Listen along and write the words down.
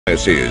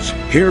This is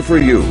Here For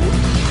You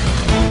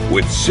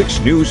with 6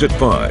 News at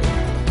 5.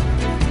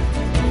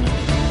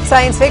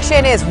 Science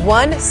fiction is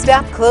one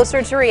step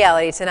closer to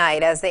reality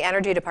tonight as the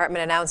Energy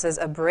Department announces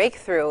a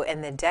breakthrough in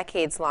the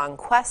decades-long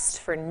quest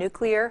for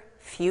nuclear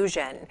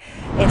fusion.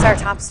 It's our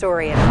top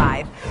story at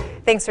 5.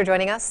 Thanks for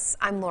joining us.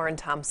 I'm Lauren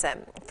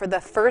Thompson. For the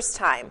first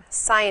time,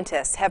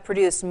 scientists have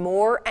produced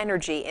more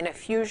energy in a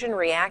fusion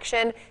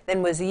reaction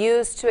than was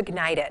used to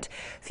ignite it.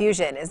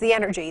 Fusion is the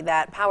energy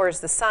that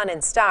powers the sun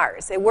and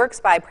stars. It works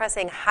by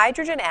pressing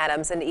hydrogen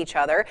atoms into each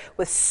other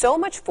with so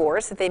much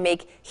force that they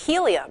make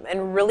helium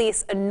and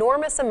release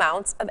enormous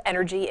amounts of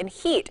energy and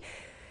heat.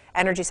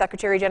 Energy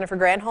Secretary Jennifer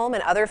Granholm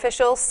and other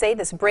officials say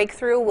this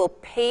breakthrough will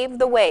pave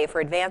the way for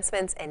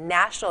advancements in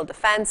national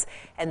defense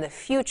and the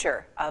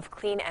future of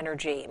clean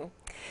energy.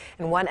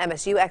 And one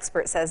MSU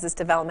expert says this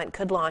development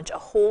could launch a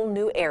whole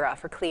new era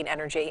for clean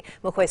energy.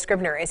 McCoy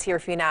Scribner is here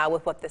for you now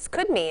with what this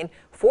could mean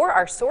for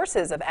our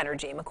sources of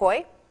energy.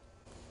 McCoy?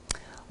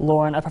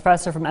 Lauren, a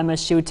professor from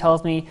MSU,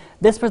 tells me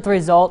this was the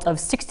result of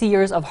 60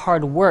 years of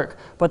hard work,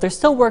 but there's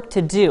still work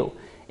to do.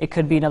 It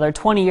could be another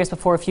 20 years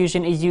before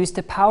fusion is used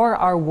to power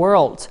our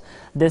world.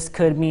 This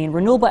could mean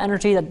renewable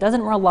energy that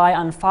doesn't rely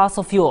on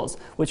fossil fuels,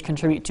 which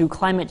contribute to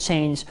climate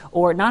change,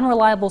 or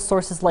non-reliable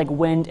sources like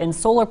wind and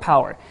solar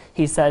power.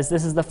 He says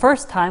this is the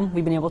first time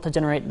we've been able to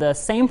generate the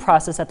same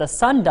process that the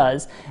sun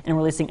does in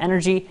releasing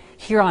energy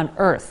here on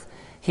Earth.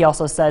 He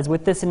also says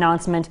with this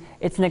announcement,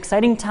 it's an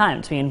exciting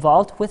time to be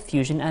involved with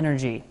fusion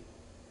energy.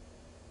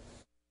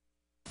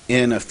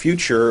 In a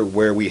future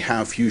where we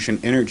have fusion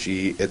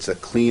energy, it's a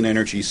clean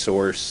energy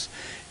source,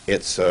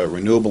 it's a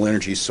renewable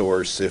energy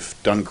source.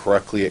 If done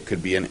correctly, it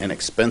could be an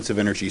inexpensive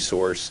energy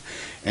source.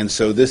 And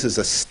so this is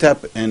a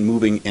step in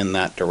moving in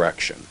that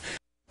direction.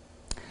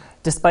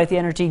 Despite the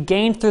energy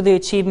gained through the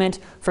achievement,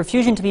 for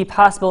fusion to be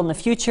possible in the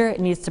future, it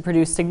needs to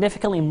produce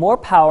significantly more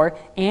power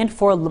and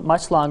for a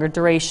much longer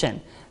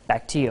duration.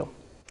 Back to you.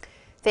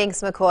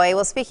 Thanks, McCoy.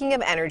 Well, speaking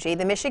of energy,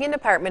 the Michigan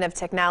Department of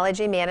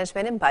Technology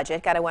Management and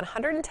Budget got a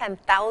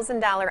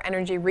 $110,000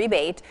 energy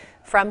rebate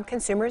from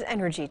Consumers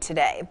Energy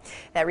today.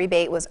 That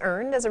rebate was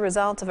earned as a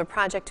result of a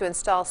project to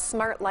install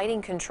smart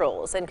lighting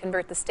controls and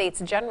convert the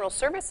state's general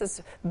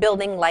services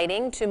building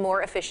lighting to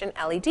more efficient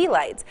LED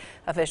lights.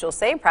 Officials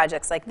say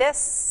projects like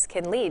this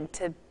can lead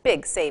to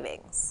big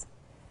savings.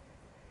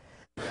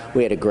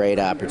 We had a great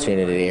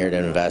opportunity here to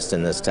invest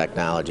in this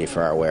technology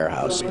for our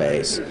warehouse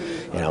space.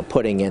 You know,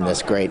 putting in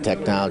this great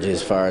technology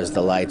as far as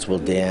the lights will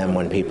dim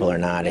when people are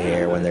not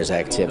here, when there's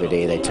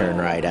activity, they turn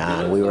right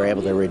on. We were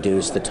able to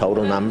reduce the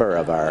total number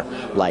of our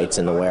lights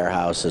in the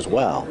warehouse as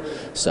well.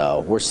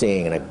 So we're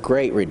seeing a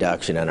great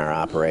reduction in our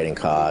operating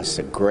costs,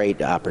 a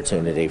great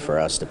opportunity for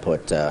us to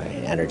put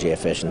energy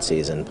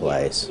efficiencies in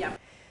place.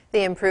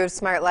 The improved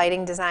smart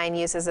lighting design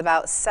uses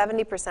about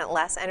 70%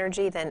 less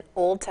energy than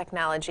old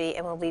technology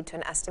and will lead to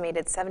an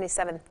estimated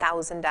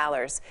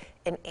 $77,000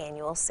 in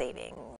annual savings.